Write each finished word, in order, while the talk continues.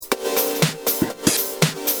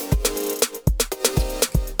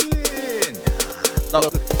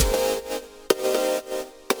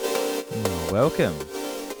Welcome.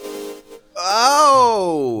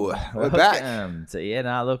 Oh, we're back. Welcome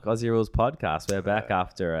to look, Aussie Rules podcast. We're back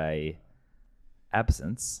after a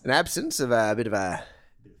absence. An absence of a bit of a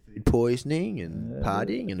food poisoning and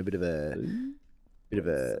partying, and a bit of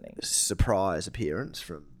a surprise appearance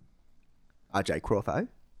from RJ Crawford.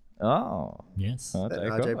 Oh, Yes.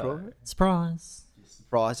 RJ Crawford Surprise.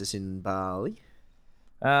 surprised us in Bali.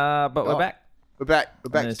 But we're back. We're back. We're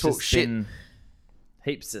back And to it's talk just shit been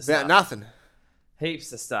heaps of about stuff. nothing.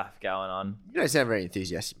 Heaps of stuff going on. You don't sound very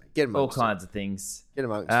enthusiastic, mate. Get All amongst kinds of things. it. Get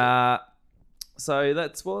amongst it. So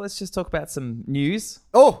let's just talk about some news.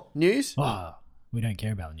 Oh, news. Oh, we don't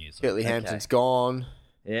care about the news. Curtly Hampton's gone.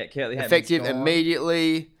 Yeah, Curtly Hampton's Effective gone.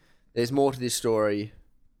 immediately. There's more to this story.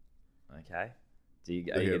 Okay. Are you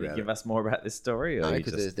hear going to about give it. us more about this story? Or No, you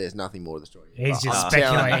because just... there's nothing more to the story. He's But just I'm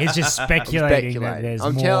speculating. telling you. He's just speculating that there's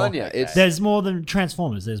I'm more. telling you, it's There's more than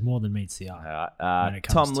Transformers. There's more than meets the eye. All when right. it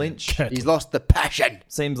comes Tom to Lynch. Curtly. he's lost the passion.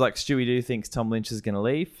 Seems like Stewie Doo thinks Tom Lynch is going to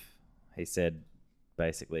leave. He said,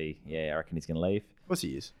 basically, yeah, I reckon he's going to leave. Of course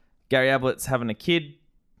he is. Gary Ablett's having a kid.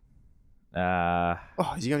 Oh,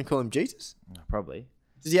 is he going to call him Jesus? Probably.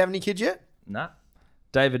 Does he have any kids yet? Nah.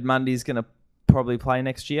 David Mundy's going to probably play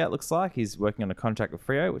next year, it looks like. He's working on a contract with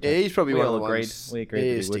Freo. Which Yeah, he's probably we one of all the agreed. ones. We agreed He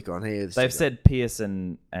that is he would. stick on. He is They've stick on. said Pierce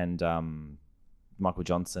and Michael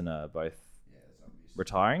Johnson are both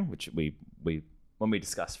retiring, which we when we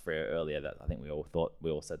discussed Freo earlier, that I think we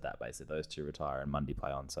all said that basically those two retire and Mundy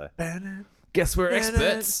play on. So guess we're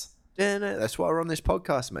experts. That's why we're on this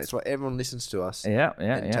podcast, mate. That's why everyone listens to us. Yeah,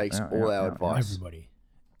 and takes all our advice. Everybody.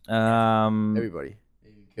 Everybody.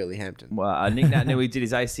 Even Curly Hampton. Well, Nick Nat knew he did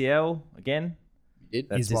his ACL again. He did.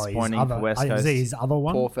 That's Is what, his disappointing other- for West Is Coast. it his other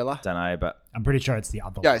one? Poor fella. Don't know, but I'm pretty sure it's the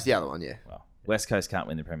other Yeah, one. it's the other one, yeah. well, West Coast can't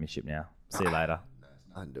win the premiership now. See you later.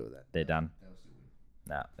 Nothing to do with that. They're done.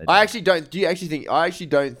 No, I actually don't. Do you actually think? I actually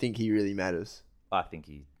don't think he really matters. I think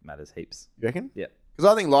he matters heaps. You reckon? Yeah.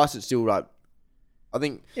 Because I think Lycett's still right. I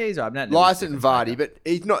think Yeah, he's right. Lycett and Vardy, but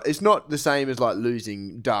he's not. It's not the same as like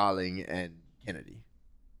losing Darling and Kennedy.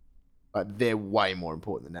 Like they're way more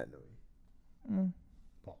important than that.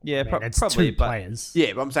 Yeah, I mean, it's probably. two But players.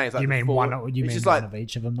 Yeah, but I'm saying it's like You the mean forward- one? You it's mean just one like of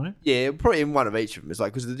each of them, though? yeah, probably in one of each of them. It's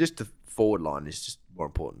like because just the forward line is just more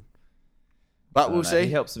important. But we'll He see.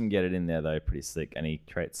 helps them get it in there though, pretty slick, and he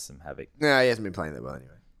creates some havoc. No, he hasn't been playing that well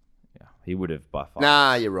anyway. Yeah, he would have by far.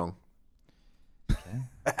 Nah, you're wrong.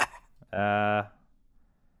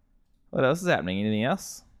 What else is happening? Anything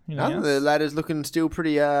else? Anything else? The ladder's looking still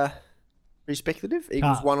pretty speculative.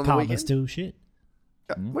 Eagles won on the Carlton weekend. still shit.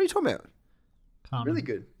 What are you talking about? Carlton- Really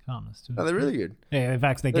good. Carlton still No, they're shit. really good. Yeah, in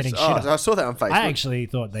fact, they're getting Oh, shitter. I saw that on Facebook. I actually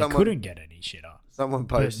thought they Someone- couldn't get any shitter. Someone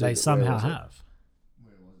But posted. they somehow where was it? have.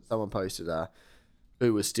 Someone posted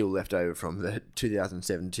who was still left over from the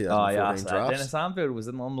 2007 Oh 2014 yeah, I saw that. drafts. Dennis Armfield was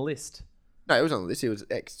on the list. No, it was on the list. He was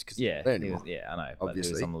X. Yeah, there he anymore. was, yeah, I know. But he was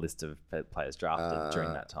Obviously. on the list of players drafted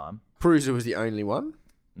during that time. Cruiser was the only one.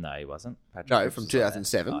 No, he wasn't. Patrick No, Cripps from was on there.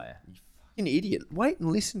 2007. Oh, yeah. An idiot. Wait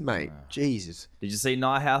and listen, mate. Jesus. Did you see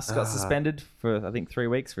Nyhouse got suspended for I think 3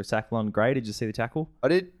 weeks for a tackle on Gray? Did you see the tackle? I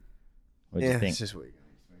did. What did Yeah, you think? it's just weird.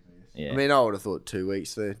 Yeah. I mean, I would have thought 2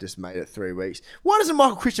 weeks. They just made it 3 weeks. Why doesn't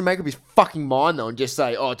Michael Christian make up his fucking mind though and just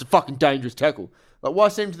say, "Oh, it's a fucking dangerous tackle"? Like, why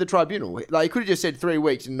send him to the tribunal? Like, he could have just said 3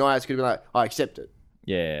 weeks, and Nias could have been like, "I accept it."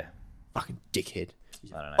 Yeah. Fucking dickhead.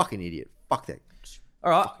 He's I don't know. a fucking idiot. Fuck that. All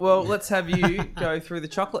right. Well, let's have you go through the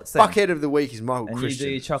chocolates then. Fuckhead of the week is Michael And Christian. you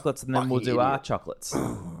do your chocolates, and then we'll Fucking do our idiot. chocolates.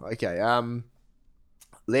 Okay.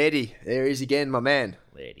 Lairdy, there he is again, my man.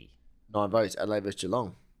 Lady. 9 votes. Adelaide versus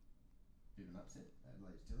Geelong.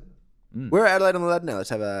 Mm. We're at Adelaide on the ladder now. Let's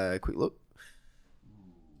have a quick look.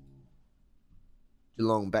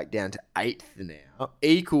 Geelong back down to 8th now.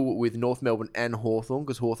 Equal with North Melbourne and Hawthorn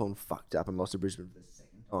because Hawthorn fucked up and lost to Brisbane for the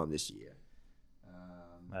second time this year.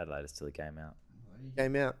 Adelaide is still a game out.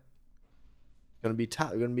 Game out. Going to be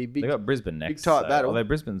tough. Going to be big. They got Brisbane next. tight battle. Although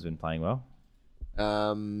Brisbane's been playing well.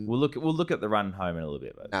 We'll look at the run home in a little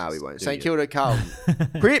bit. But No, we just won't. do St your- Kilda,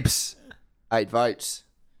 Carlton. Cripps, 8 votes.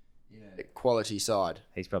 Quality side.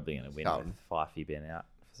 He's probably going to win Carlton. with Fifey being out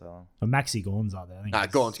for so long. But Maxi Gorn's out there. I think Nah,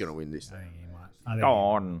 he's- Gorn's going to win this. I think he might. I think Go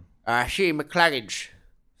on, Shea McCluggage,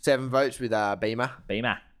 7 votes with Beamer.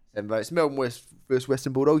 Beamer. 7 votes. Melbourne West versus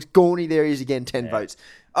Western Bulldogs. Gorney, there he is again, 10 votes.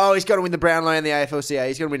 Oh, he's got to win the Brownlow and the AFLCA.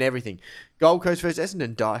 He's going to win everything. Gold Coast versus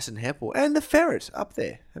Essendon, Dyson Heppel. And the Ferret up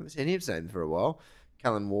there. Haven't seen his name for a while.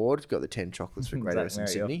 Callan Ward got the 10 chocolates for Greater Zach Western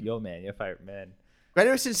Merritt, Sydney. your man, your favourite man.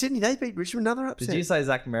 Greater Western Sydney, they beat Richmond, another upset. Did you say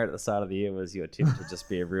Zach Merritt at the start of the year was your tip to just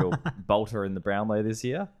be a real bolter in the Brownlow this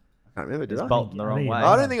year? I can't remember. Did It's I? bolting the I wrong think- way.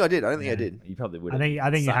 I don't think I did. I don't think I Yeah. did. You probably would. I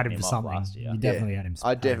think you had him for off something. last year. You definitely had him.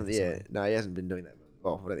 I for definitely, yeah. something. No, he hasn't been doing that.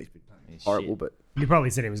 Well, I don't think he's been He's horrible, shit. but You probably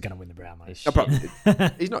said he was going to win the Brownlow. He's I shit. probably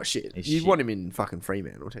did. He's not shit. He's You shit. want him in fucking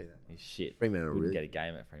Fremantle, I'll tell you that. He's shit. Fremantle Wouldn't really. get a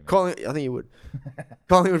game at Fremantle. I think he would.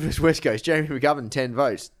 Collingwood versus West Coast. Jeremy McGovern, 10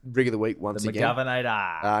 votes. Rig of the week once The again.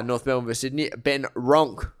 McGovernator. North Melbourne versus Sydney. Ben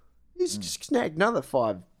Ronk. He's just snagged another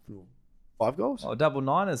five goals. Oh, double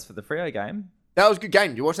niners for the Freo game. That was a good game.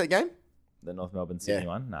 Did you watch that game? The North Melbourne Sydney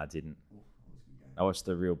one. No, I didn't. I watched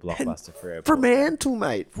the real blockbuster Freo. Fremantle,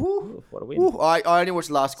 mate. Woo. Oof, what a win. Woo. I only watched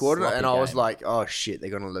the last quarter Sloppy and I was game. like, oh shit, they're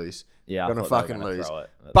going to lose. Yeah, I Going to thought they fucking were gonna lose. throw it.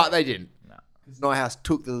 But they didn't. No. Nyhouse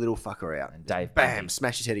took the little fucker out. And Dave Bam, Mundy.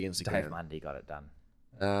 smashed his head against the Dave ground. Mundy got it done.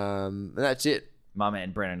 And that's it. My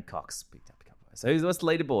man Brennan Cox picked up a couple. So what's the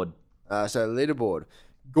leaderboard? So leaderboard.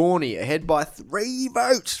 Gorney ahead by 3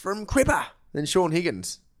 votes from Cripper. Then Sean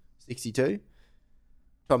Higgins, 62.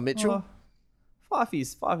 Tom Mitchell.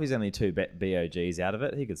 Fifey's only 2 BOGs out of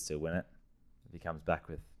it. He could still win it if he comes back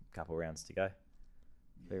with a couple rounds to go.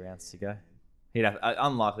 3 rounds to go. He'd have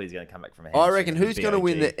unlikely he's going to come back from a I hamstring reckon with who's going to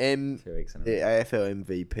win BOG the 2 weeks in a the row. AFL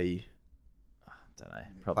MVP Don't know.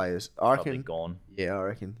 Probably, players? I probably reckon. gone. Yeah, I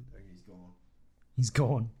reckon. He's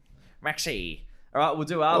gone. Maxi. All right, we'll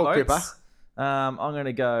do our Oh, votes. I'm going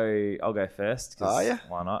to go. I'll go first. 'Cause Are ya?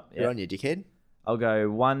 Why not? Good on you, dickhead. I'll go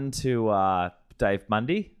 1 to Dave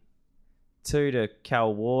Mundy, 2 to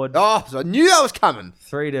Cal Ward, Oh, so I knew that was coming.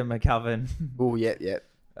 3 to McCoven, Oh, yep.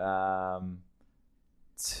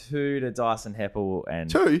 2 to Dyson Heppel, and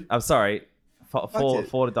 2? I'm sorry, four it.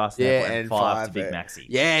 to Dyson Yeah, Heppel, and 5 to Big Maxi.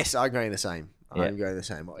 Yes, I'm going the same. Yeah. I'm going the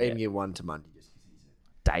same. I'll even give 1 to Mundy.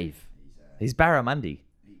 Dave, he's Barramundi.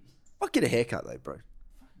 I'll get a haircut though, bro.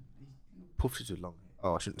 Puffs it too long.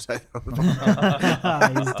 Oh, I shouldn't say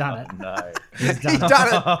that. He's done it. No, He's He's done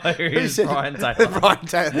done it. Here Who is said- Brian Taylor. Brian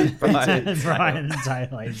Taylor. it. Brian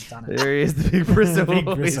Taylor. He's done it. There he is, the big bristle. Big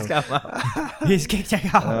He's bristle. come up. He's kicked a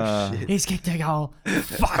goal. Oh, He's kicked a goal.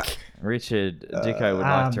 Fuck. Richard Dicko would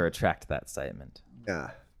like Um, to retract that statement. Nah.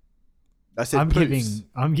 I said I'm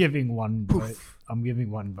poofs. giving one vote. I'm giving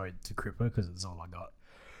 1 vote to Cripper because it's all I got.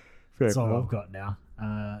 That's all I've got now.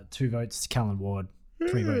 2 votes to Callan Ward,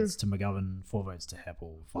 3 votes to McGovern, 4 votes to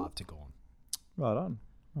Heppel, 5 to Gorn. Right on.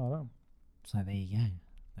 Right on. So there you go.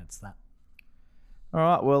 That's that. All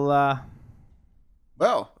right. Well,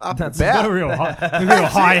 Well, up and That's about. A real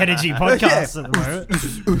high energy podcast at the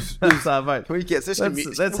moment. that's our vote. Can we get let's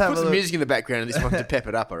Let's we'll have put a some look. music in the background of this one to pep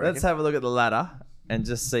it up, I reckon. Let's have a look at the ladder and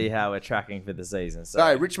just see how we're tracking for the season.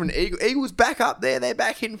 So, Richmond Eagles back up there. They're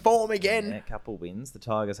back in form again. yeah, a couple wins. The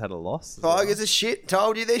Tigers had a loss. as Tigers well. are shit.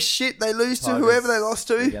 Told you they're shit. They lose to Tigers, whoever they lost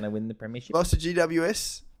They're to. going to win the premiership. Lost to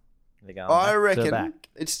GWS. They're going I back to reckon back.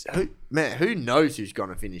 it's who knows who's going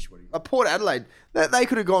to finish. Port Adelaide, they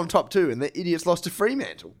could have gone top 2, and the idiots lost to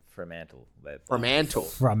Fremantle. Fremantle. Fremantle,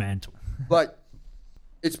 Fremantle. like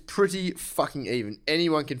it's pretty fucking even.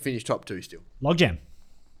 Anyone can finish top 2 still. Logjam.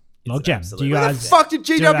 Logjam. absolute- Do you Where the guys fuck did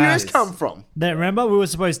GWS guys- come from? remember we were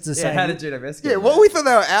supposed to Yeah, say how did GWS get Yeah, well, we thought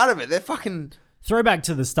they were out of it. They're fucking. throwback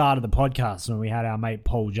to the start of the podcast when we had our mate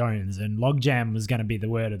Paul Jones and Logjam was going to be the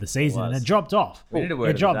word of the season and was. it dropped off. We need a word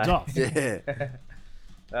It of the dropped day. off.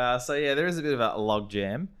 Yeah. So, yeah, there is a bit of a log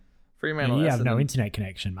jam. Fremantle You and have no Essendon internet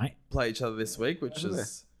connection, mate. play each other this week, which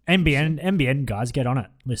is... NBN guys, get on it,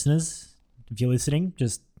 listeners. If you're listening,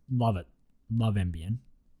 just love it. Love NBN.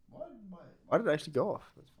 Why did it actually go off?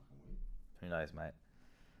 Who knows, mate?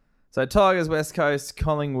 So, Tigers, West Coast,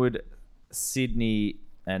 Collingwood, Sydney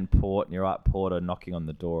and Port. And you're right, Port are knocking on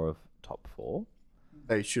the door of top 4.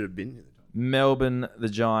 They should have been. Melbourne, the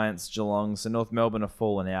Giants, Geelong. So North Melbourne are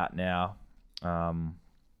falling out now.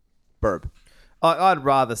 Burb. I'd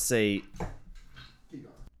rather see.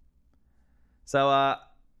 So,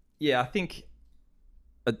 yeah, I think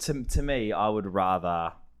to me, I would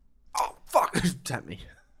rather. Oh fuck! Tap me.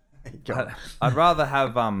 Go on. I'd rather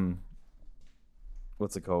have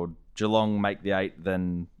what's it called? Geelong make the 8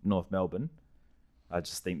 than North Melbourne. I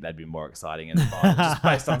just think that'd be more exciting in the final, just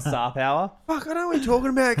based on star power. Fuck! I don't know what you're talking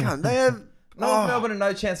about, cunt. They have North Melbourne have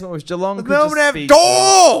no chance when it was Geelong. Could Melbourne just have be,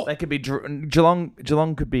 goal! They could be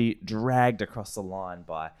Geelong could be dragged across the line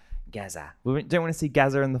by Gaza. We don't want to see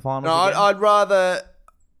Gaza in the finals. No, again? I'd rather.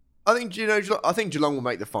 I think I think Geelong will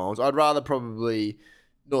make the finals. I'd rather probably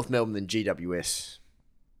North Melbourne than GWS,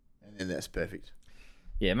 and then that's perfect.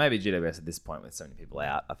 Yeah, maybe GWS at this point with so many people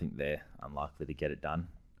out. I think they're unlikely to get it done.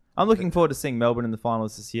 I'm looking forward to seeing Melbourne in the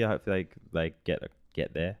finals this year. Hopefully they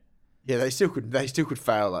get there. Yeah, they still could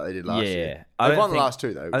fail like they did last Yeah. year. I They've don't won the think- last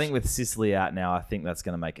 2 though. I think with Sicily out now, I think that's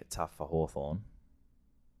going to make it tough for Hawthorn.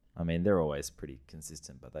 I mean, they're always pretty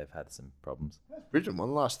consistent, but they've had some problems. Brisbane won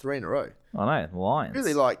the last 3 in a row. I know, the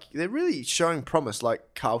Lions. They're really showing promise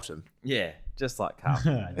like Carlton. Yeah, just like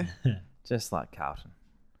Carlton. Just like Carlton.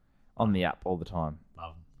 On the app all the time.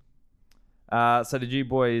 Love So did you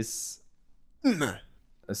boys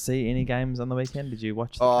see any games on the weekend? Did you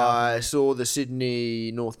watch the I saw the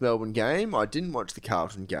Sydney North Melbourne game. I didn't watch the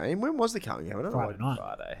Carlton game. When was the Carlton game? I don't Friday know. night.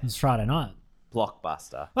 Friday? It was Friday night.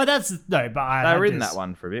 Blockbuster. Well, that's no, but They were in that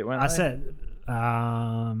one for a bit, weren't I they? said,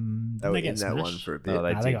 They were they in get that one smashed. for a bit. Oh,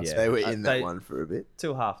 they No, did, got yeah. They were in that They- one for a bit.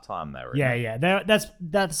 Till half time they were in Yeah, it. yeah.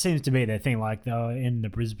 That seems to be their thing. Like they were in the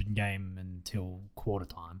Brisbane game until quarter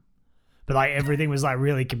time, but like everything was like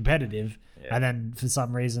really competitive, Yeah. and then for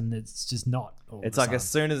some reason it's just not. It's like as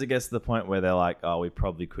soon as it gets to the point where they're like, oh, we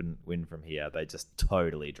probably couldn't win from here, they just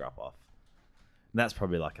totally drop off. And that's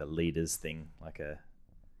probably like a leaders thing.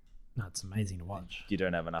 no, it's amazing to watch. You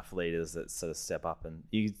don't have enough leaders that sort of step up. And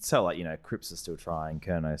you can tell, like, Cripps is still trying,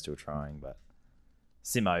 Kerno's still trying, but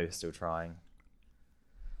Simo is still trying.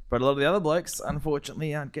 But a lot of the other blokes,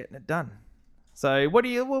 unfortunately, aren't getting it done. So we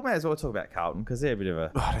may as well talk about Carlton because they're a bit of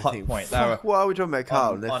a hot point. They were Why are we talking about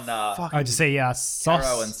Carlton? on, I just see Sauce,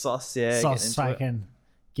 Caro and Sauce, yeah. Sauce, getting I into it. can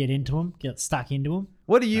get into them, get stuck into them.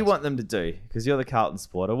 What do you want them to do? Because you're the Carlton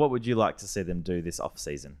supporter. What would you like to see them do this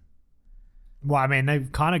off-season? Well, I mean, they've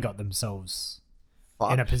kind of got themselves in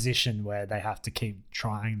a Fucked. position where they have to keep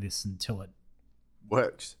trying this until it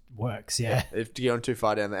Works. works. Yeah. If to gone too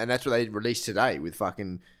far down there. And that's what they released today with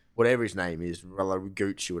fucking whatever his name is,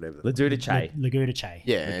 Gooch or whatever. Laduda Laguda Che.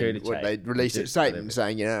 Yeah, Laguna and what Che. they released a Whatever. statement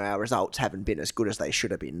saying, our results haven't been as good as they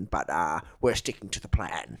should have been, but we're sticking to the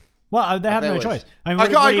plan. Well, they have There no was- choice. I mean, I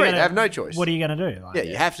what are you agree, gonna- they have no choice. What are you going to do? Like, Yeah,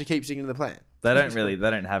 you have to keep sticking to the plan. They don't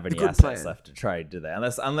have any good assets plan. left to trade, do they?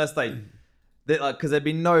 Unless they like, because there'd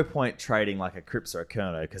be no point trading like a Cripps or a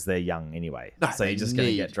Kerno because they're young anyway. No, so they you're just going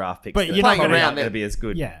to need- get draft picks. But that you're not are probably gonna- not going to be as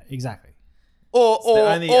good. Yeah, exactly. Or the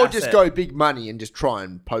only just asset. go big money and just try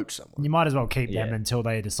and poach someone. You might as well keep them Yeah. until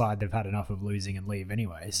they decide they've had enough of losing and leave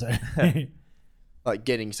anyway. So, Like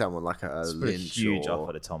getting someone like a Just put a Lynch huge or...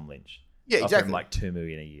 offer to Tom Lynch. Yeah, Offer exactly. him like $2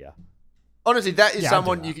 million a year. Honestly, that is Yeah, I'd do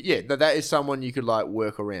someone that. you could, that is someone you could like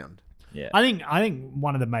work around. Yeah. I think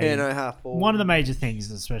one of the major Yeah, no, half ball. one of the major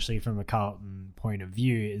things, especially from a Carlton point of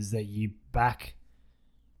view, is that you back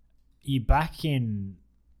in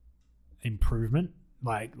improvement,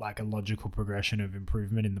 like a logical progression of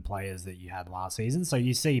improvement in the players that you had last season. So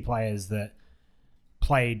you see players that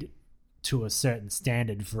played to a certain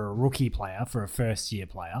standard for a rookie player, for a first year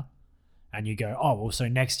player, and you go, oh well, so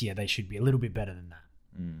next year they should be a little bit better than that.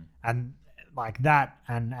 And like that,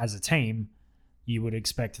 and as a team, you would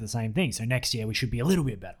expect the same thing. So next year we should be a little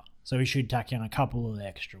bit better. So we should tack in a couple of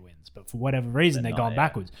extra wins. But for whatever reason, They're they've not, gone yeah.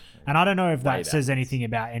 backwards. And I don't know if that Way says backwards. anything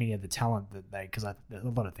about any of the talent that they, because a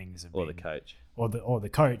lot of things have Or the been, coach. or the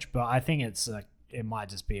coach. But I think it might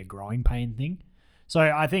just be a growing pain thing. So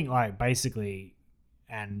I think like basically,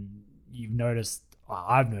 and you've noticed, well,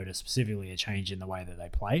 I've noticed specifically a change in the way that they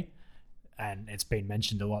play. And it's been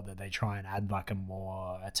mentioned a lot that they try and add like a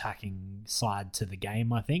more attacking side to the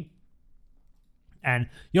game, I think. And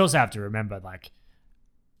you also have to remember, like,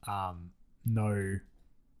 no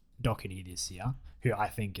Doherty this year, who I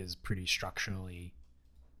think is pretty structurally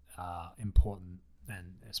important,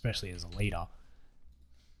 and especially as a leader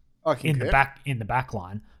I in concur. the back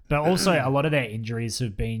line. But also, a lot of their injuries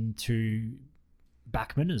have been to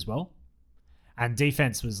backmen as well, and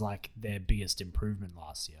defense was like their biggest improvement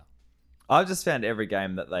last year. I've just found every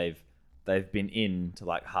game that they've been in to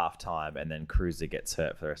like half time and then Cruiser gets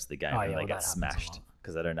hurt for the rest of the game Oh, and yeah, they well, get that happens a smashed lot.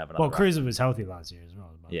 because they don't have enough. Well, Cruiser was healthy last year as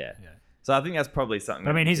well. But, Yeah. So I think that's probably something.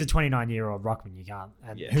 But I mean, he's a 29-year-old ruckman. You can't,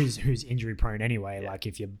 and Yeah. who's injury prone anyway. Yeah. Like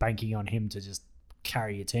if you're banking on him to just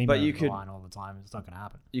carry your team But over you the could- line all the time, it's not going to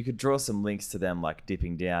happen. you could draw some links to them like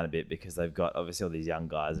dipping down a bit because they've got obviously all these young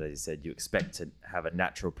guys. As you said, you expect to have a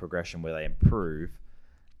natural progression where they improve,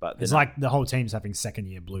 but It's like the whole team's having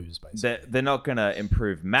second-year blues, basically. they're not going to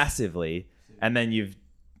improve massively. And then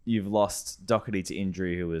you've lost Doherty to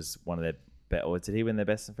injury, who was one of their better. Or did he win their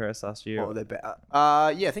best and fairest last year? Oh, they're better.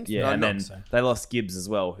 Yeah, I think so. Yeah, No, and not then so. they lost Gibbs as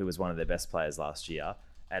well, who was one of their best players last year.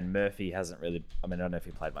 And Murphy hasn't really. I mean, I don't know if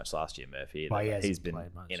he played much last year. Murphy, either, Well, but hasn't he's been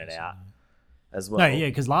played much in and this out season. as well. No, yeah,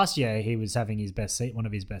 because last year he was having his best one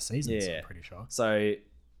of his best seasons. Yeah. I'm pretty sure So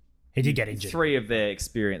he did get injured. three of their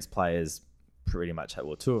experienced players pretty much.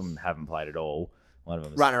 Well, two of them haven't played at all. One of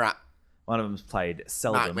them's played Mark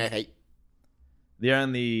seldom. Murphy. The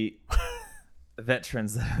only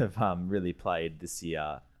veterans that have really played this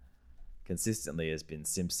year consistently has been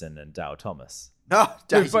Simpson and Dale Thomas. No, Who've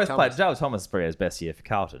Daisy both Thomas. played. Dale Thomas is probably his best year for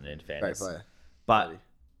Carlton, in Great fairness. player. But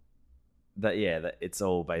that it's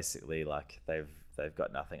all basically like they've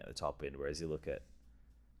got nothing at the top end. Whereas you look at,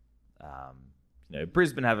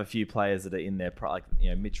 Brisbane have a few players that are in their like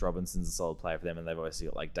Mitch Robinson's a solid player for them, and they've obviously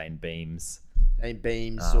got like Dane Beams,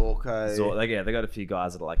 Zorko. They got a few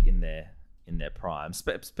guys that are like in their prime,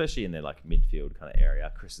 especially in their like midfield kind of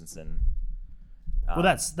area. Christensen. Well,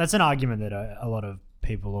 that's an argument that a lot of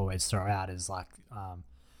people always throw out is like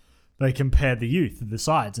they compared the youth of the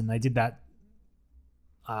sides, and they did that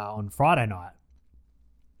on Friday night,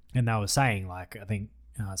 and they were saying like I think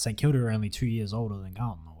St Kilda are only 2 years older than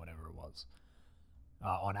Carlton or whatever it was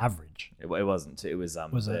on average. It wasn't. It was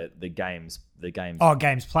the games. Oh,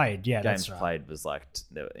 games played. Yeah, games that's right. played was like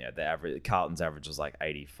the average. Carlton's average was like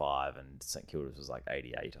 85, and St Kilda's was like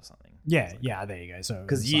 88 or something. Yeah, there you go. So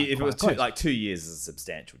because if it was 2 years, is a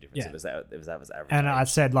substantial difference. Yeah. It was average. And I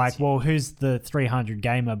said like, well, who's the 300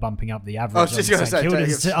 gamer bumping up the average on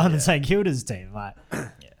the St Kilda's team? Like, yeah,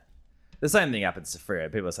 the same thing happens to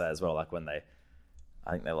Freo. People say as well, like when I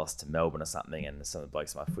think they lost to Melbourne or something, and some of the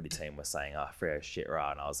blokes on my footy team were saying, Freo's shit,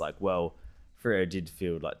 right? And I was like, well, Freo did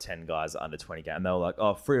field like 10 guys under 20 games. And they were like,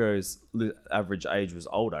 Freo's average age was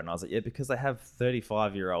older. And I was like, yeah, because they have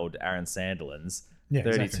 35-year-old Aaron Sandilands,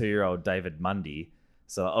 32-year-old David Mundy.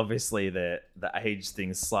 So obviously the age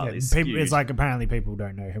thing's slightly skewed. It's like apparently people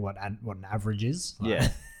don't know what an average is. Yeah.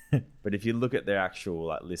 But if you look at their actual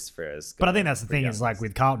like list, Freo's. But I think that's the thing is like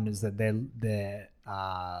with Carlton is that they're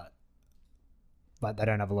like they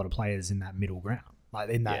don't have a lot of players in that middle ground, like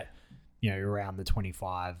in that around the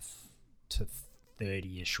 25 to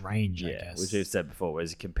 30ish range. I guess, which we've said before,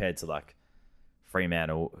 whereas compared to like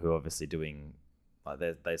Fremantle, who are obviously doing like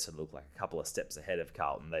they sort of look like a couple of steps ahead of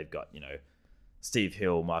Carlton. They've got Steve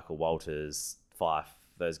Hill, Michael Walters, Fife.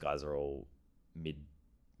 Those guys are all mid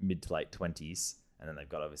to late 20s, and then they've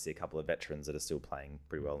got obviously a couple of veterans that are still playing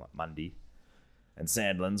pretty well, like Mundy. And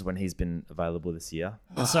Sandlands when he's been available this year.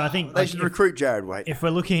 So I think they should recruit Jared Waite. If we're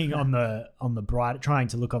looking on the bright, trying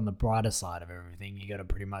to look on the brighter side of everything, you got to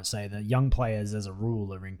pretty much say that young players, as a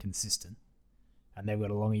rule, are inconsistent, and they've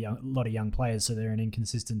got a lot of young players, so they're an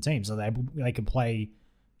inconsistent team. So they could play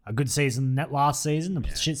a good season last season,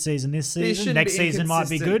 a shit season this season. Next season might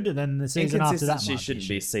be good, and then the season after that might shouldn't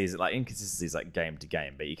be season. Like inconsistency is like game to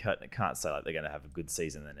game, but you can't say like they're going to have a good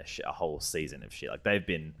season and a whole season of shit. Like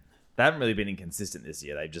they haven't really been inconsistent this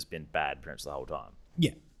year. They've just been bad pretty much the whole time.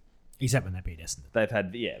 Yeah, except when they beat Essendon. They've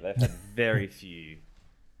had very few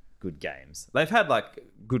good games. They've had like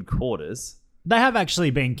good quarters. They have actually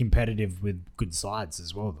been competitive with good sides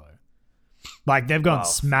as well, though. Like they've gone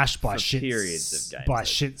smashed by periods of games,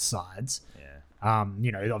 shit sides.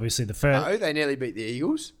 Yeah. Obviously the first. No, they nearly beat the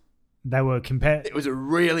Eagles. They were compared. It was a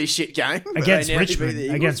really shit game against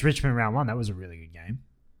Richmond. Against Richmond round one, that was a really good game.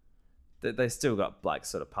 They still got like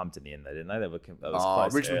sort of pumped in the end, though, didn't they?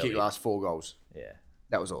 Richmond kicked last 4 goals. Yeah,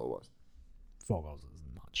 that was all it was. 4 goals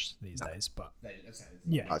isn't much these days, but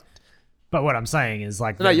yeah. But what I'm saying is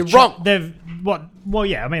like, no, you're wrong. Well,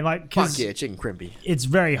 yeah, I mean, like, fuck yeah, chicken crimpy. It's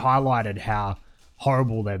very highlighted how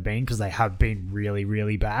horrible they've been because they have been really,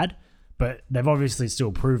 really bad. But they've obviously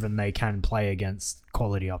still proven they can play against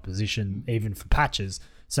quality opposition, even for patches.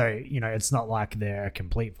 So it's not like they're a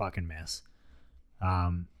complete fucking mess.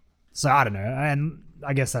 So I don't know, and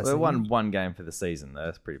I guess that's... They won one game for the season, though.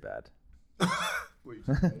 That's pretty bad.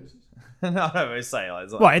 No, we say like...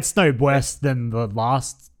 Well, it's no worse than the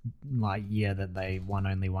last year that they won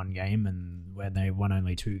only one game and where they won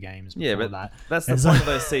only 2 games before that. That's the point of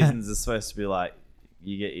those seasons is supposed to be like,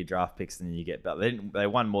 you get your draft picks and you get... But they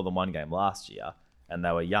won more than one game last year, and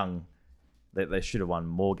they were young. They should have won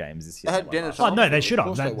more games this year. No, they should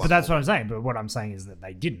have. But that's what I'm saying. But what I'm saying is that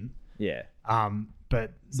they didn't. Yeah.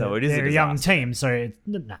 But so it is they're a young team, so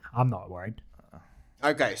I'm not worried.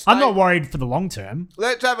 Okay, I'm not worried for the long term.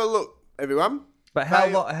 Let's have a look, everyone. But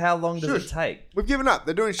how long does it take? We've given up.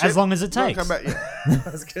 They're doing shit. As long as it takes. Come back,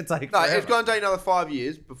 It's going to take forever. It's going to take another 5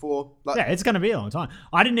 years before... it's going to be a long time.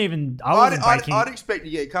 I'd expect to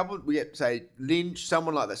get a couple... We get, say, Lynch,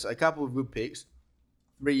 someone like this. A couple of good picks.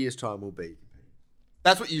 3 years' time will be...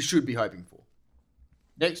 That's what you should be hoping for.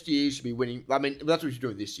 Next year, you should be winning. I mean, that's what you're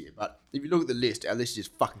doing this year. But if you look at the list, our list is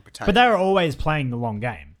fucking potato. But they were always playing the long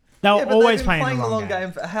game. They were always playing the long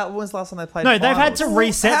game. When was the last time they played? No, they've had to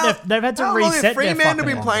reset. They've had to reset. How long have Fremantle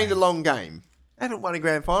been playing the long game? They haven't won a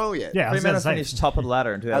grand final yet. Yeah, Fremantle finished top of the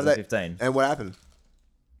ladder in 2015. And what happened?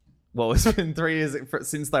 Well, it's been 3 years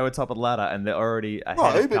since they were top of the ladder, and they're already ahead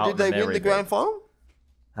of but Carlton. Did they win the grand final?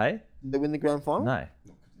 Hey, did they win the grand final? No.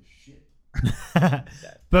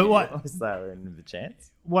 But what? They were in the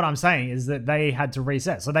chance. What I'm saying is that they had to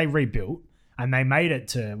reset, so they rebuilt and they made it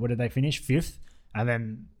to what did they finish 5th? and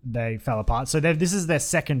then they fell apart. So this is their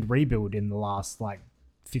second rebuild in the last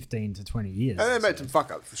 15 to 20 years. And they made some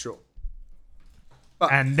fuck ups for sure.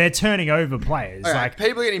 And they're turning over players. Okay,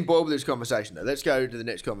 people are getting bored with this conversation though. Let's go to the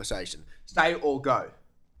next conversation. Stay or go.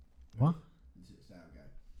 What?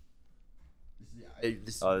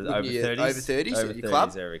 This over looking at 30s. Over 30s Over at your 30s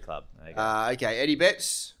club. every club. There you go. Okay, Eddie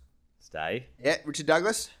Betts. Stay. Yeah, Richard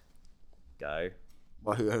Douglas. Go.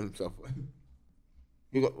 Well, who owned himself?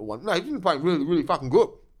 You got one. No, he's been playing really, really fucking good.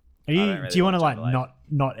 Do you want to watch Adelaide.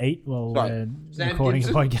 not eat while Sorry. we're Sam recording a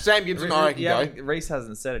Gibson. podcast? Sam Gibson, I reckon go. Reese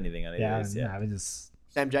hasn't said anything on either of these yet. we just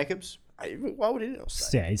Sam Jacobs. Hey, why would he not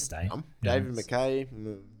stay? he's staying. David Yeah.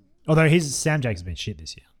 McKay. Although Sam Jacobs has been shit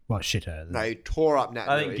this year. Well, shitter. No, he tore up Nat.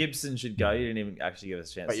 I think Nui. Gibson should go. You didn't even actually give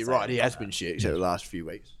us a chance. But to you're say right, he anything has on been that. shit except the last few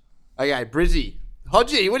weeks. Okay, Brizzy.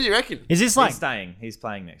 Hodgie, what do you reckon? Is this He's staying. He's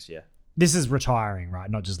playing next year. this is retiring,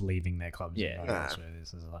 right? Not just leaving their clubs. Yeah. and going elsewhere.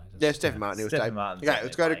 This is Yeah, Stephen Martin. He'll Stephen stay. Martin's Okay, only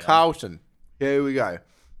let's go to playing on. Carlton. Here we go.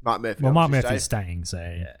 Mark Murphy. Well, Mark obviously Murphy's stayed. staying, so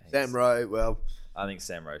Yeah. Sam Rowe, well, I think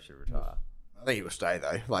Sam Rowe should retire. I think he will stay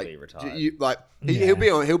though. Like, He retired. he'll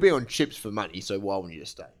Yeah. he'll be on chips for money. So why wouldn't you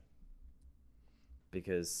just stay?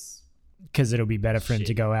 Because it'll be better for him to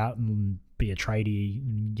Shit. go out and be a tradie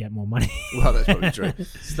and get more money. Well, that's probably true.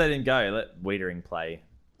 just let him go. Let Wiedering play.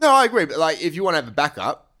 No, I agree. But like, if you want to have a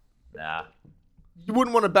backup, Nah. you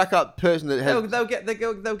wouldn't want a backup person that has.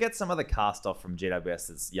 They'll get some other cast off from GWS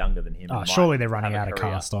that's younger than him. Oh, and surely might they're running have out a of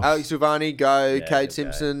career. cast off. Alex Silvani, go. Yeah, Cade he'll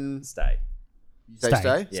go. Simpson, Stay.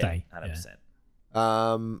 stay. Yeah, Stay. 100%.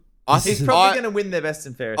 I This think He's probably I, going to win their best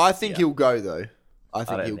and fairest. I think he'll go though. I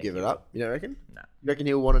think don't he'll think give he it will. up. You don't reckon? No. You reckon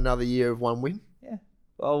he'll want another year of one win? Yeah.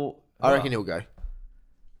 Well, I reckon he'll go.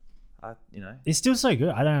 He's still so good.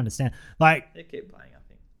 I don't understand. Like, They keep playing. I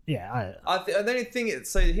think. yeah, The only thing is,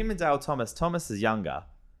 so him and Dale Thomas. Thomas is younger,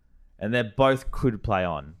 and they both could play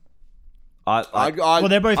on. well,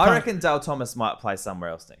 they're both. I kind- reckon Dale Thomas might play somewhere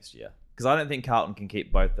else next year because I don't think Carlton can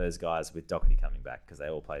keep both those guys with Doherty coming back because they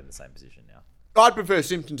all play in the same position now. I'd prefer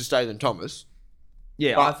Simpson to stay than Thomas.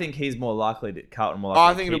 Yeah, But- I think he's more likely to Carlton more likely.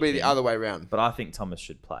 I to think it'll keep be the him, other way around. But I think Thomas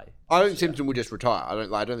should play. I think Simpson will just retire. I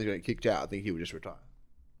don't think he'll get kicked out. I think he will just retire.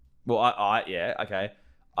 Well, yeah, okay.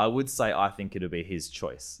 I would say I think it'll be his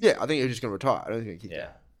choice. Yeah, I think he's just going to retire. I don't think he'll get kicked Yeah,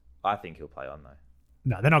 out. I think he'll play on though.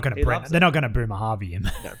 No, they're not going He loves to. They're it. not going to Boomer Harvey him.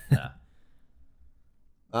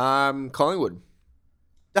 Nah. Collingwood.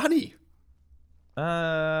 Dunny.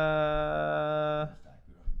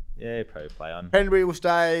 Yeah, he'll probably play on. Henry will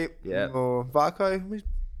stay. Yeah. Or Varco.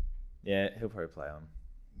 Yeah, he'll probably play on.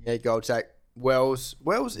 Yeah, Goldsack. Wells,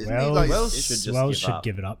 isn't he? Wells, Like, Wells should just Wells give should up.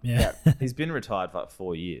 give it up. Yeah. He's been retired for like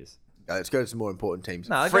 4 years. Okay, let's go to some more important teams.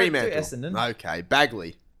 No, go to Fremantle. Essendon. Okay,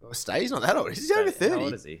 Bagley. Oh, stay. He's not that old. He's over 30. How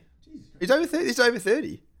old is he? He's over 30. He's over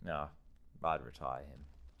 30. No, I'd retire him.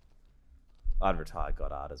 I'd retire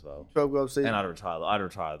Goddard as well. 12 goals season. And I'd retire a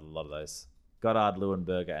lot of those. Goddard,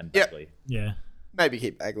 Leuenberger, and Yep. Bagley. Yeah. Maybe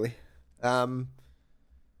keep Bagley.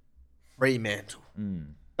 Fremantle.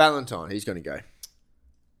 Mm. Ballantyne. He's going to go.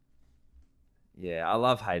 Yeah, I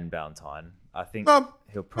love Hayden Ballantyne. I think he'll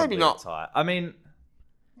maybe probably not. retire. I mean,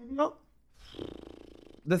 Maybe not.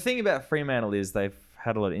 the thing about Fremantle is they've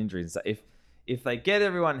had a lot of injuries. So if they get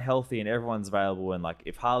everyone healthy and everyone's available, and like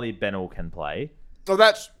if Harley Bennell can play, Well,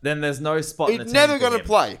 that's... then there's no spot. in He's the team never for going to him.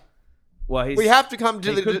 play. Well, We have to come to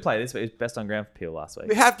he the... could play this, but he's best on ground for Peel last week.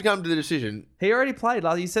 We have to come to the decision. He already played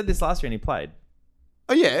last. You said this last year, and he played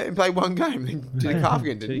Oh, yeah, he played one game. He did a calf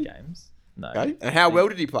again, didn't 2 he? games. No, Okay. And how well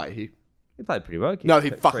did he play? He played pretty well. No, he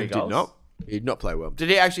kicked fucking 3 did goals. not. He did not play well. Did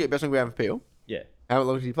he actually get best on ground for Peel? Yeah, How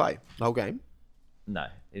long did he play? The whole game? no,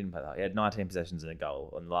 he didn't play that. He had 19 possessions and a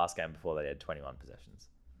goal. On the last game before that, he had 21 possessions.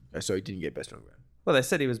 Okay, so he didn't get best on ground. Well, they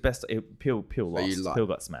said he was best. Peel you lost. lied. Peel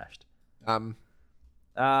got smashed. Um,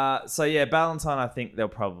 So yeah, Ballantyne, I think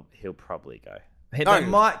he'll probably go. They Oh,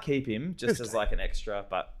 might keep him just He'll as stay. like an extra,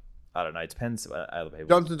 but I don't know. It depends on other people.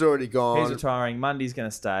 Johnson's already He's gone. retiring. Mundy's going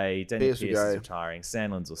to stay. Daniel Pearce will Pearce is go. retiring.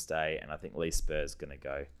 Sandlands will stay, and I think Lee Spur's going to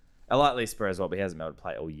go. I like Lee Spur as well, but he hasn't been able to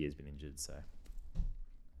play all year. He's been injured, so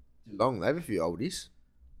Long. They have a few oldies.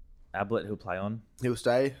 Ablett he'll play on. He'll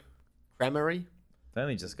stay. Cramery. They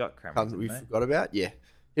only just got Crammer. Cousins we forgot about. Yeah.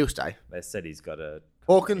 He'll stay. They said he's got a.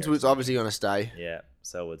 Hawkins was obviously going to stay. Yeah,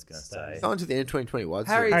 Selwood's going to stay. Not until the end of 2021.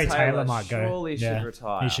 Harry Harry Taylor Taylor might go. surely Yeah. should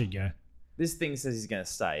retire. He should go. This thing says he's going to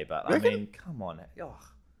stay, but I Reckon? mean, come on. Oh,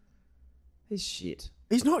 he's shit.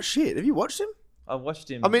 He's not shit. Have you watched him? I watched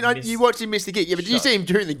him. I mean, miss- you watched him miss the kick. Yeah, but did you Shot. see him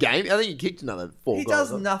during the game? I think he kicked another 4 He goals.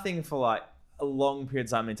 does nothing for like a long period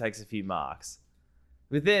of time and takes a few marks.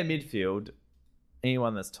 With their midfield,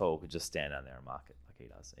 anyone that's tall could just stand down there and mark it like he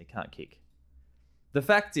does. He can't kick. The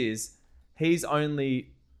fact is, he's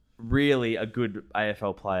only really a good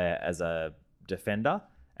AFL player as a defender,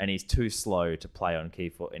 and he's too slow to play on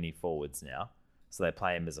any forwards now. So they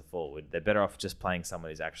play him as a forward. They're better off just playing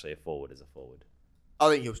someone who's actually a forward as a forward. I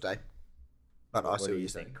think he'll stay. But I What see do what you you're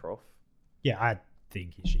think, saying. Croft? Yeah, I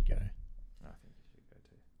think he should go. I think he should go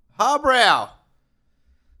too. Harbrow.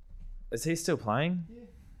 Is he still playing?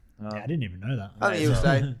 Yeah, I didn't even know that. I think he'll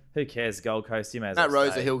stay. Who cares? Gold Coast, you may as Matt well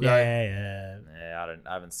Rosa, stay. he'll go. Yeah. Yeah,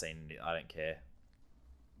 I haven't seen. I don't care.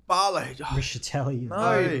 Barlow. Rishatelli.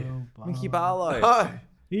 No. Mickey Barlow. Oh.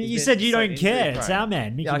 You He's said been you so don't care. injury It's prone. our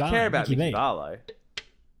man, Mickey Yeah, I Barlow. care about Mickey B. Barlow.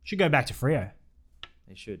 Should go back to Freo.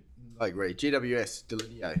 He should. I agree. GWS,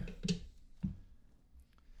 Delidio.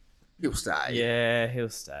 He'll stay. Yeah, he'll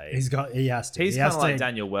stay. He has to. He's He kind has of like to-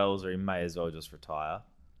 Daniel Wells, or he may as well just retire.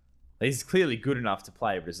 He's clearly good enough to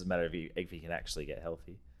play, but it's just a matter of if he can actually get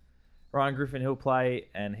healthy. Ryan Griffin, he'll play,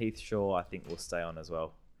 and Heath Shaw, I think, will stay on as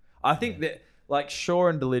well. I think that like Shaw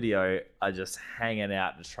and Delidio are just hanging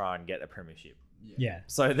out to try and get a premiership. Yeah.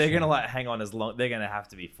 So they're gonna like hang on as long. They're gonna have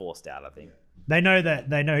to be forced out, I think. They know that.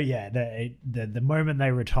 They know, yeah, the moment they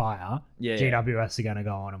retire, Yeah, GWS are going to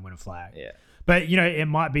go on and win a flag. Yeah. But, it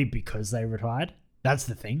might be because they retired. That's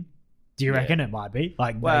the thing. Do you Yeah. reckon it might be?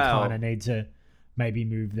 Like, Well- they kind of need to maybe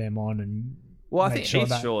move them on and Well, I make think sure Heath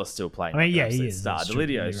that- Shaw is still playing. I mean, like yeah, an he absolute is, Star. that's true. Delidio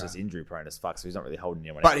You're is just right. injury prone as fuck, so he's not really holding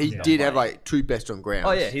anyone. But else he down did have playing. like two best on ground.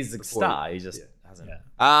 Oh yeah, he's a before star. He just hasn't.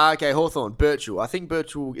 Yeah. Okay, Hawthorn, Birchall. I think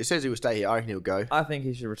Birchall, it says he will stay here. I reckon he'll go. I think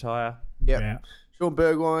he should retire. Yep. Yeah. Sean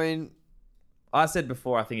Burgoyne, I said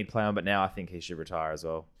before I think he'd play on, but now I think he should retire as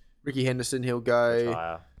well. Ricky Henderson, he'll go.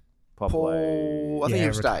 Retire. Paul, Popolo. I think Yeah,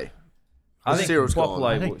 he'll stay. I think Cyril's gone. Popolo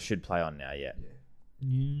I think- should play on now. Yeah.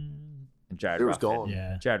 Mm, And Jared Cyril's Ruffhead. gone.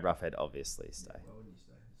 Yeah. Jared Ruffhead obviously stay.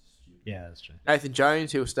 Yeah, that's true. Nathan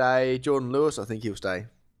Jones, he'll stay. Jordan Lewis, I think he'll stay.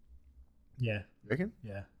 Yeah. You reckon?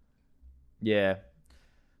 Yeah. Yeah.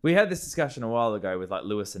 We had this discussion a while ago with like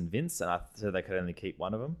Lewis and Vince, and I said they could only keep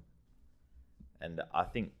one of them. And I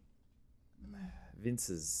think Vince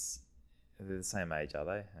is they're the same age, are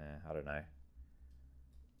they? I don't know.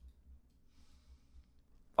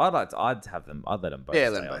 I'd have them. I'd let them both. Yeah,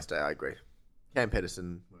 stay let them on. both stay. I agree. Cam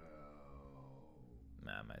Pedersen.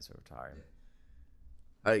 Nah, may as well retire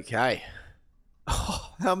him. Okay.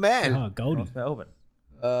 Oh, our man. Oh, Goldie.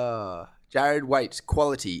 Melbourne. Jared Waite's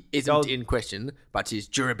quality isn't Gold- in question, but his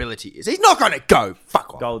durability is. He's not going to go.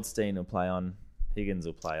 Fuck off. Goldstein will play on. Higgins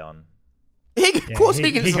will play on. Of course,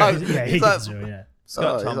 Higgins. goes, like, yeah, he's Higgins like, will, yeah.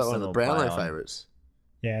 Scott he's like Thompson one of the will play Brownlow on. favourites.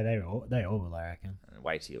 Yeah, they all will, I reckon. And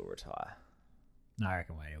Waitey will retire. No, I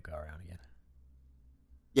reckon Wade will go around again.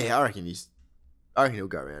 Yeah, I reckon he'll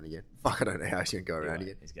go around again. Fuck, I don't know how he's going to go around won't.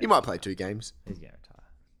 again. He's gonna- He might play 2 games. He's going to retire.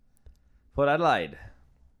 Port Adelaide.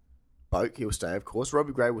 Boak, he'll stay, of course.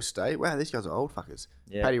 Robbie Gray will stay. Wow, these guys are old fuckers.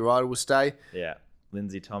 Yeah. Paddy Ryder will stay. Yeah.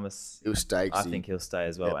 Lindsay Thomas. He'll stay. 'cause I think he'll stay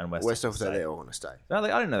as well. yeah, And West West will stay. They're all going to stay. I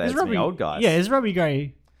didn't know Is there's many old guys. Yeah, is Robbie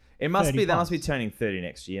Gray? It must be. 30 They must be plus. turning 30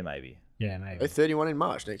 next year, maybe. Yeah, maybe. They're 31 in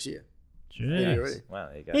March next year. Sure. Yeah, already. Well,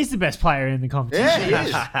 there you go. He's the best player in the competition. Yeah, he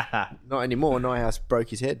is. Not anymore. Nyhouse broke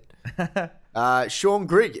his head. Sean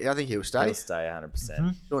Grigg, I think he'll stay. He'll stay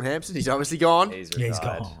 100%. Sean Hampson, he's obviously gone. He's Yeah,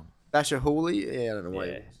 retired. he's gone. Basher Hooley, yeah, I don't know why.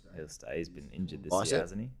 Yeah, he'll stay. He's been injured this Bicep? year,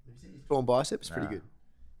 hasn't he? Torn biceps, pretty Nah. good.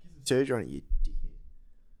 Surgery on it, you dickhead.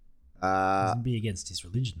 Doesn't be against his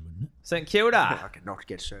religion, wouldn't it? St I Kilda. cannot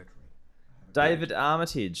get surgery. David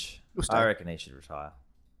Armitage. He'll stay. I reckon he should retire.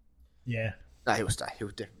 Yeah. No, he'll stay. He'll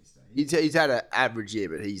definitely stay. He's had an average year,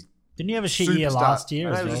 but he's Didn't he have a shit year last year?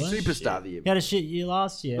 No, as he was well, a though? superstar the year. He had a shit year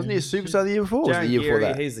last year. Wasn't he a superstar the year before? Or was it Jared the year before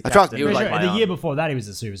Geary, that? he's the I trust captain. he was Pretty like, sure the year before that he was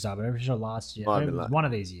a superstar, but I'm pretty sure last year, Might have been like- one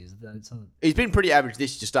of these years. It's he's been pretty average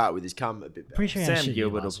this to start with. He's come a bit better. pretty sure he had a Sam shit year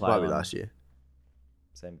Gilbert will last play year. Might be on. last year.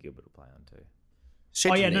 Sam Gilbert will play on too.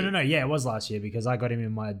 Oh yeah, Shetty. no. Yeah, it was last year because I got him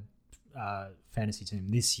in my fantasy team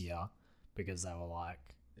this year because they were like,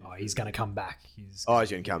 "Oh, he's going to come back." He's Oh, he's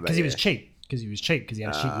going to come back. because he was cheap. Because he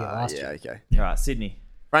had a shit year last yeah, year. okay. All right, Sydney.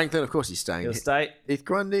 Franklin, of course, he's staying. He'll stay. Heath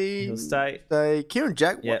Grundy. He'll stay. Kieran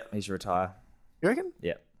Jack. Yeah, he should retire. You reckon?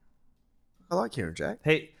 Yeah. I like Kieran Jack.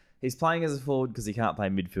 He's playing as a forward because he can't play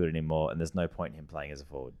midfield anymore, and there's no point in him playing as a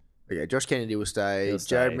forward. Okay, Josh Kennedy will stay. He'll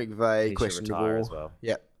Jared stay. McVeigh, He should questionable. retire as well.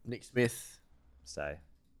 Yep. Nick Smith. Stay.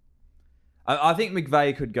 I think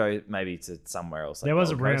McVeigh could go maybe to somewhere else. Like There was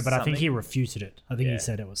a Gold rumor, Coast but or I think he something. refuted it. I think Yeah. he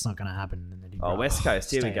said it was not going to happen. And then he Oh, West Coast,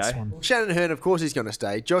 here we stay at go. Swan. Shannon Hearn, of course, he's going to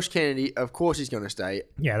stay. Josh Kennedy, of course, he's going to stay.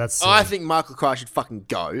 Yeah, that's. I think Michael Cry should fucking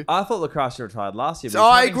go. I thought Lacrosse retired last year. But So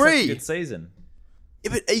he's I having such a agree. good season.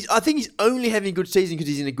 Yeah, but I think he's only having a good season because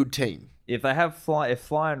he's in a good team. if they have if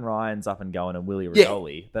Flying Ryan's up and going and Willie Yeah.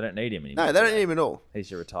 Rioli, they don't need him anymore. No, they don't need him at all. He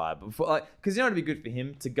should retire. But because you know it'd be good for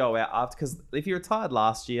him to go out after. Because if he retired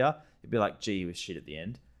last year, it'd be like, gee, he was shit at the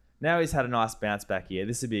end. Now he's had a nice bounce back year.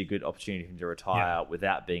 This would be a good opportunity for him to retire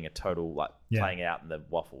without being a total playing out in the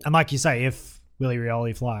waffle. And like you say, if Willie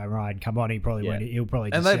Rioli, Fly and Ryan come on, he'll probably And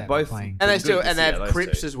just they've both playing. And they Good still to and see they those have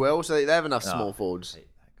Cripps two. as well, so they have enough small I forwards. hate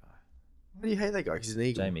that guy. Why do you hate that guy? Because he's an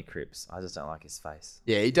eagle. Jamie Cripps. I just don't like his face.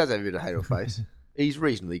 Yeah, he does have a bit of hate on face. He's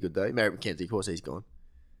reasonably good though. Merritt McKenzie, of course, he's gone.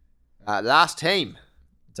 Last team.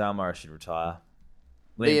 Dale Morris should retire.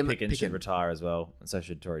 Liam Liam Pickens should Picken. retire as well, and so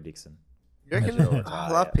should Tory Dixon. You reckon? They should all Oh, retire,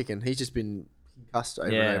 I love yeah. Picking. He's just been concussed over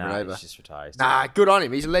and over and over. He's just retired. Nah, good on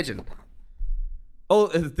him. He's a legend.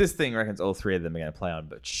 This thing reckons all three of them are going to play on,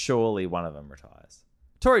 but surely one of them retires.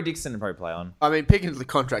 Tory Dixon will probably play on. I mean, Pickens the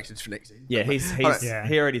contracted for next season. Yeah, Yeah.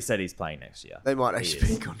 he already said he's playing next year. They might He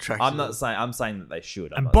actually is. be contracted. I'm saying that they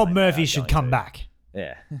should. I'm And not Bob saying they Murphy are should going come to. back.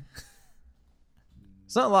 Yeah.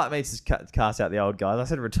 It's not like me to cast out the old guys. I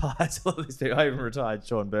said retire to all these people. I even retired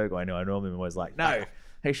Sean Burgoyne, who I normally was like, no,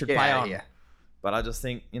 he should play on. Yeah. But I just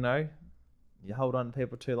think, you hold on to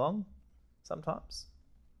people too long sometimes.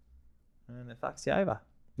 And it fucks you over.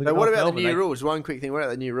 Look So at what North about Melbourne. the new rules? One quick thing. What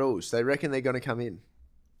about the new rules? They reckon they're going to come in.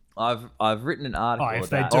 I've written an article if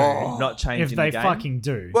they about do. not changing If they the game. fucking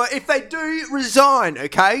do. Well, if they do, resign,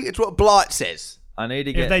 okay? It's what Blight says. I need to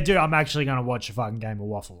If get... they do, I'm actually going to watch a fucking game of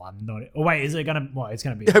Waffle. I'm not... Oh, wait, is it going to... What, it's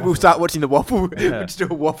going to be... Yeah, we'll Waffle. start watching the Waffle. Yeah. We'll just do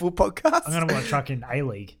a Waffle podcast. I'm going to watch fucking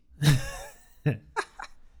A-League.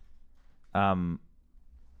 hang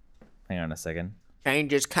on a second.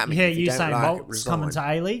 Changes coming. Yeah, If you don't Usain like it, Bolt's resign. coming to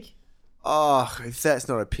A-League. Oh, if that's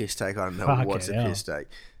not a piss take, I don't know Fucking what's a hell. piss take.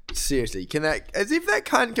 Seriously, can that... As if that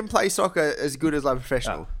cunt can play soccer as good as like a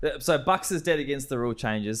professional. So Bucks is dead against the rule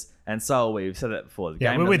changes, and so are we. We've said that before. The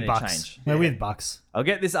Yeah, game we're with doesn't need to Bucks. change. We're with Bucks. I'll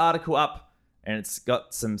get this article up, and it's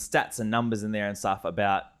got some stats and numbers in there and stuff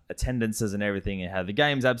about attendances and everything, and how the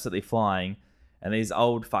game's absolutely flying. And these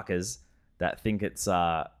old fuckers that think it's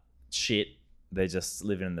shit, they're just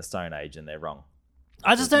living in the Stone Age, and they're wrong.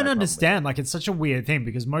 I just There's no don't problem with understand. Like, it's such a weird thing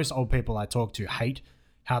because most old people I talk to hate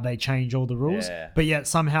how they change all the rules. Yeah. But yet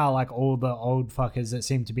somehow, like, all the old fuckers that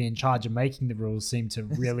seem to be in charge of making the rules seem to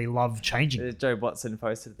really love changing it. Joe Watson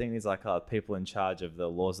posted a thing. He's like, people in charge of the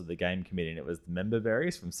laws of the game committee, and it was the member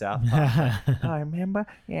berries from South Park. I remember.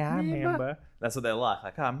 Yeah, I remember. That's what they're like.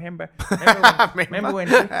 Like, remember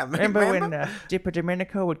when Dipper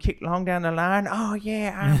Domenico would kick long down the line? Oh,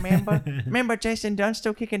 yeah, I remember. Remember Jason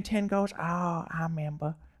Dunstall kicking 10 goals? Oh, I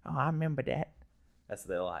remember. Oh, I remember that. That's what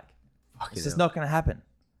they're like. It's just not going to happen.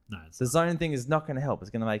 No, it's The zone thing is not going to help.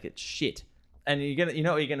 It's going to make it shit. And you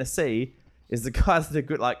know what you're going to see is the guys that are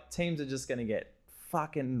good, like teams are just going to get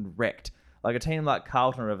fucking wrecked. Like a team like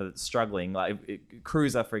Carlton or whatever that's struggling, like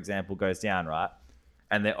Cruiser, for example, goes down, right?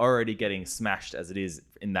 And they're already getting smashed as it is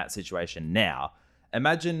in that situation now.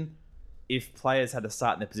 Imagine if players had to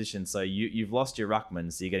start in their position. So you've lost your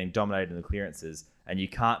ruckman, so you're getting dominated in the clearances, and you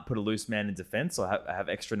can't put a loose man in defense or have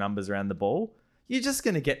extra numbers around the ball. You're just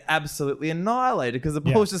going to get absolutely annihilated because the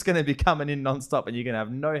ball's just going to be coming in nonstop, and you're going to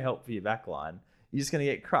have no help for your back line. You're just going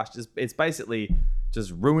to get crushed. It's basically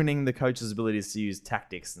just ruining the coach's abilities to use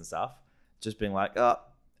tactics and stuff. Just being like, oh.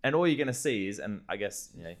 And all you're going to see is, and I guess,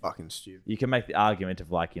 Fucking stupid. you can make the argument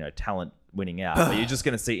of like, talent winning out, but you're just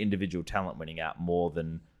going to see individual talent winning out more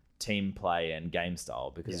than team play and game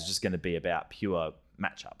style because it's just going to be about pure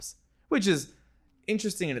matchups, which is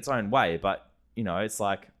interesting in its own way. But, it's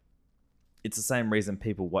like, it's the same reason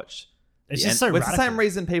people watch. It's just so It's the same radical.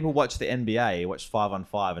 reason people watch the NBA, watch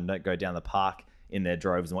 5-on-5, and don't go down the park in their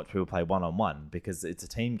droves and watch people play 1-on-1 because it's a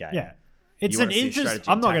team game. Yeah. It's You an wanna see interest. strategy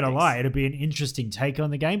I'm and not going to tactics. lie. It'll be an interesting take on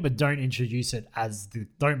the game, but don't introduce it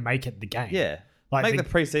don't make it the game. Yeah. Like Make the- the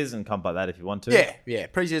preseason comp like that if you want to. Yeah.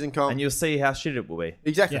 Preseason comp. And you'll see how shit it will be.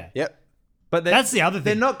 Exactly. Yeah. Yep. But That's the other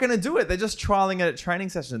They're thing. not going to do it. They're just trialing it at training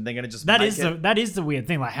session. They're going to just That make is it. that is the weird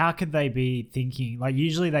thing. Like, how could they be thinking? Like,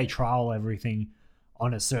 usually they trial everything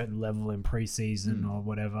on a certain level in preseason or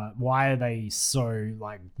whatever. Why are they so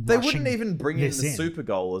like? They rushing wouldn't even bring in this the super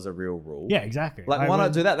goal as a real rule. Yeah, exactly. Like, why not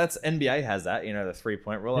when- do that? That's NBA has that, the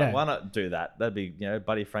 3-point rule. Like, Yeah. why not do that? That'd be,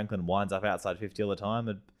 Buddy Franklin winds up outside 50 all the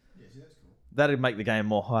time. That'd make the game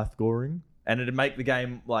more high scoring. And it'd make the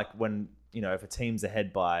game like when, if a team's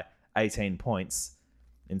ahead by 18 points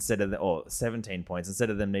or 17 points, instead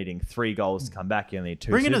of them needing 3 goals to come back, you only need 2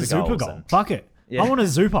 Bring in a super super goals. goal. And- Fuck it. Yeah. I want a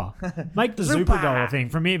Zupa. Make the Zupa. Zupa goal a thing.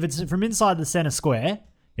 From me, if it's from inside the center square,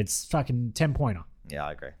 it's fucking 10-pointer. Yeah,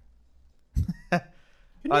 I agree. Can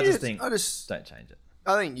I you just think I don't change it.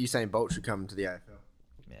 think Usain Bolt should come to the AFL.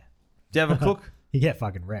 Yeah. Do you have a cook? You get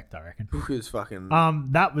fucking wrecked, I reckon. Cook is fucking.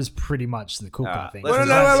 That was pretty much the Cook, I think. let's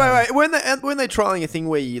Well, just- wait. When they trialing a thing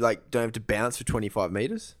where you like don't have to bounce for 25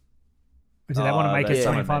 meters? Do they want to make it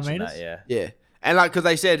 25 meters? Yeah. Yeah, and like because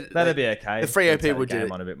they said That'd be okay. The Freo Let's have people the did game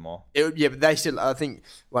it. on a bit more. Yeah, but they still. I think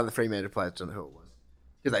one of the Fremantle players, I don't know who it was,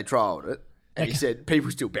 because they trialed it, and he said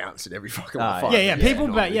people still bounce at every fucking Ah, 5 Yeah,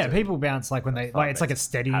 minutes. people bounce like when they like it's like a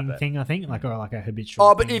steadying habit. thing, I think, like or like a habitual.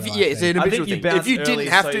 Oh, but thing if where, yeah, like, it's they- an I habitual think you thing. bounce If you didn't early,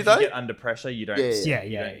 have so to if though, you get under pressure, you don't. Yeah.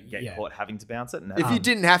 you Yeah, don't get yeah. caught having to bounce it. And if you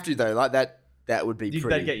didn't have to though, like that would be they'd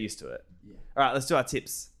pretty. get used to it. All right, let's do our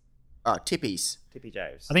tips. Oh, tippies. Tippy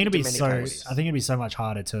Javes. I think it'd be Domenico's. I think it'd be so much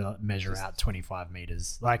harder to measure out 25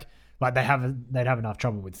 meters. Like they'd have enough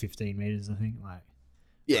trouble with 15 meters. I think. Like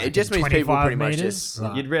Yeah, it just means people 25 pretty much meters, just.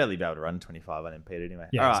 like- You'd rarely be able to run 25 unimpeded anyway.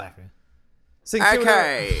 yeah, All right. exactly. St Kilda.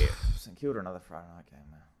 Okay. St Kilda, another Friday night game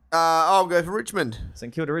now. I'll go for Richmond.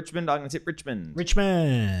 St Kilda, Richmond. I'm going to tip Richmond.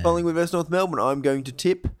 Richmond, Collingwood versus North Melbourne. I'm going to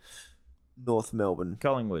tip North Melbourne.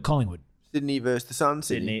 Collingwood. Collingwood, Sydney versus the Sun.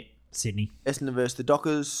 Sydney. Sydney, Essendon versus the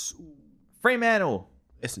Dockers. Fremantle.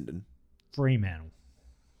 Essendon. Fremantle.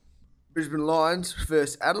 Brisbane Lions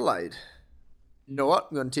versus Adelaide. You know what?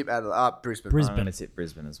 I'm going to tip Adelaide. Brisbane. Brisbane. I'm going to tip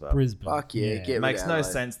Brisbane as well. Brisbane. Fuck yeah, get rid It of makes no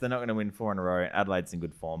Adelaide. sense. They're not going to win 4 in a row. Adelaide's in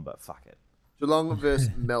good form, but fuck it. Geelong versus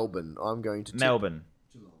Melbourne. I'm going to tip Melbourne.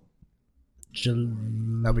 They'll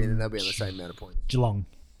be on the same amount of points. Geelong,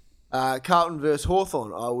 Carlton versus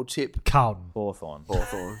Hawthorn. I will tip Carlton. Hawthorn.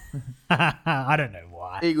 Hawthorn. I don't know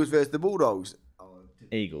why. Eagles versus the Bulldogs. I will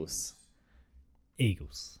tip Eagles.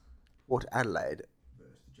 Eagles. Port Adelaide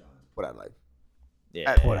versus the Giants. Port Adelaide.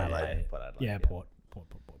 Yeah. At Port yeah, Adelaide. Port Adelaide. Yeah, Port.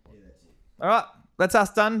 All right. That's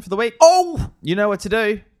us done for the week. Oh! You know what to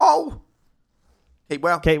do. Oh! Keep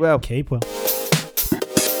well. Keep well. Keep well.